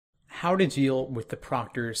How to deal with the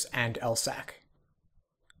Proctors and LSAC.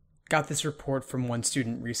 Got this report from one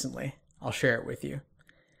student recently. I'll share it with you.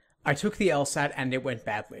 I took the LSAT and it went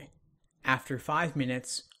badly. After 5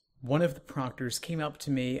 minutes, one of the proctors came up to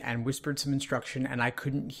me and whispered some instruction and I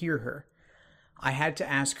couldn't hear her. I had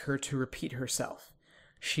to ask her to repeat herself.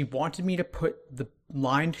 She wanted me to put the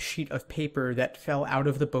lined sheet of paper that fell out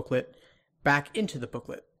of the booklet back into the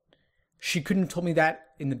booklet. She couldn't have told me that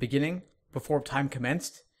in the beginning, before time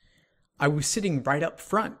commenced. I was sitting right up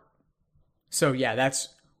front. So yeah, that's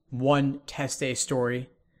one test day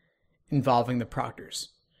story involving the proctors.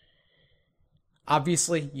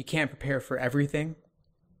 Obviously, you can't prepare for everything,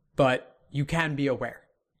 but you can be aware.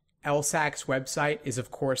 LSAC's website is,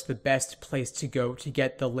 of course, the best place to go to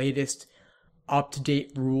get the latest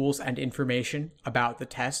up-to-date rules and information about the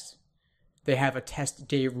test. They have a test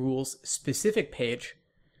day rules specific page,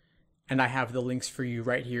 and I have the links for you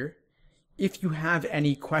right here. If you have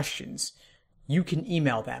any questions, you can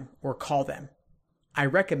email them or call them. I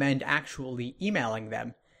recommend actually emailing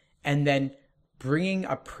them and then bringing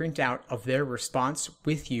a printout of their response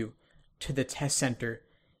with you to the test center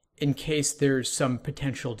in case there's some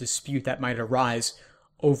potential dispute that might arise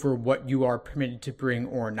over what you are permitted to bring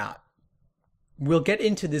or not. We'll get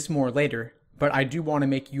into this more later, but I do want to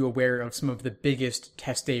make you aware of some of the biggest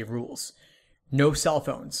test day rules. No cell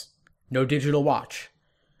phones, no digital watch,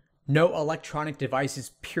 no electronic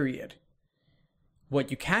devices, period. What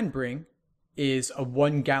you can bring is a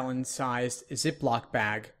 1-gallon sized Ziploc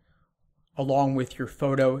bag along with your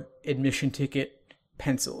photo, admission ticket,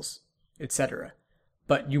 pencils, etc.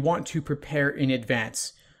 But you want to prepare in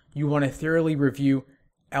advance. You want to thoroughly review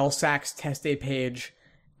LSAC's test day page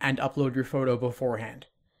and upload your photo beforehand.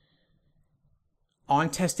 On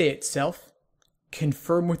test day itself,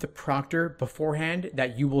 confirm with the proctor beforehand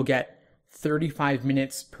that you will get 35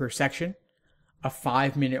 minutes per section, a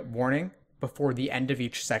 5-minute warning before the end of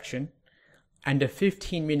each section, and a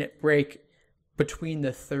 15-minute break between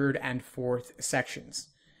the third and fourth sections.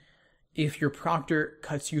 If your proctor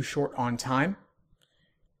cuts you short on time,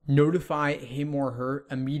 notify him or her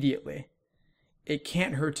immediately. It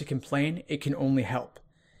can't hurt to complain, it can only help.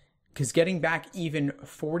 Because getting back even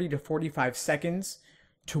 40 to 45 seconds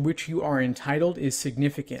to which you are entitled is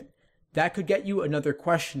significant. That could get you another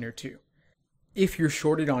question or two. If you're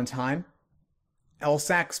shorted on time,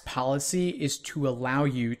 LSAC's policy is to allow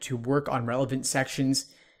you to work on relevant sections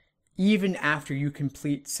even after you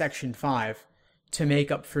complete Section 5 to make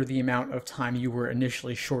up for the amount of time you were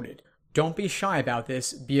initially shorted. Don't be shy about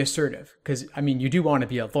this, be assertive, because, you do want to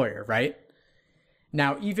be a lawyer, right?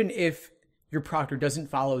 Now, even if your proctor doesn't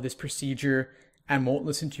follow this procedure and won't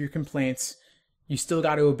listen to your complaints, you still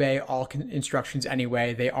got to obey all instructions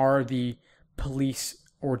anyway. They are the police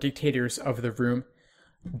or dictators of the room.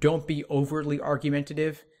 Don't be overly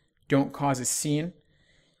argumentative. Don't cause a scene.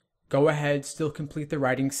 Go ahead, still complete the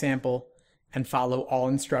writing sample and follow all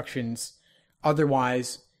instructions.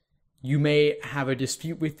 Otherwise, you may have a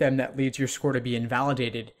dispute with them that leads your score to be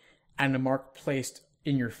invalidated and a mark placed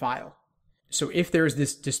in your file. So if there is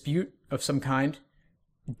this dispute of some kind,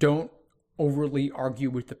 don't overly argue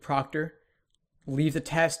with the proctor. Leave the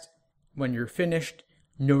test. When you're finished,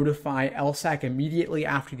 notify LSAC immediately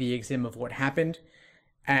after the exam of what happened.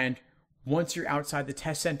 And once you're outside the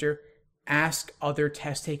test center, ask other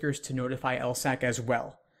test takers to notify LSAC as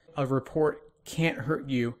well. A report can't hurt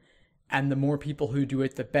you, and the more people who do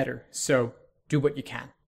it, the better. So do what you can.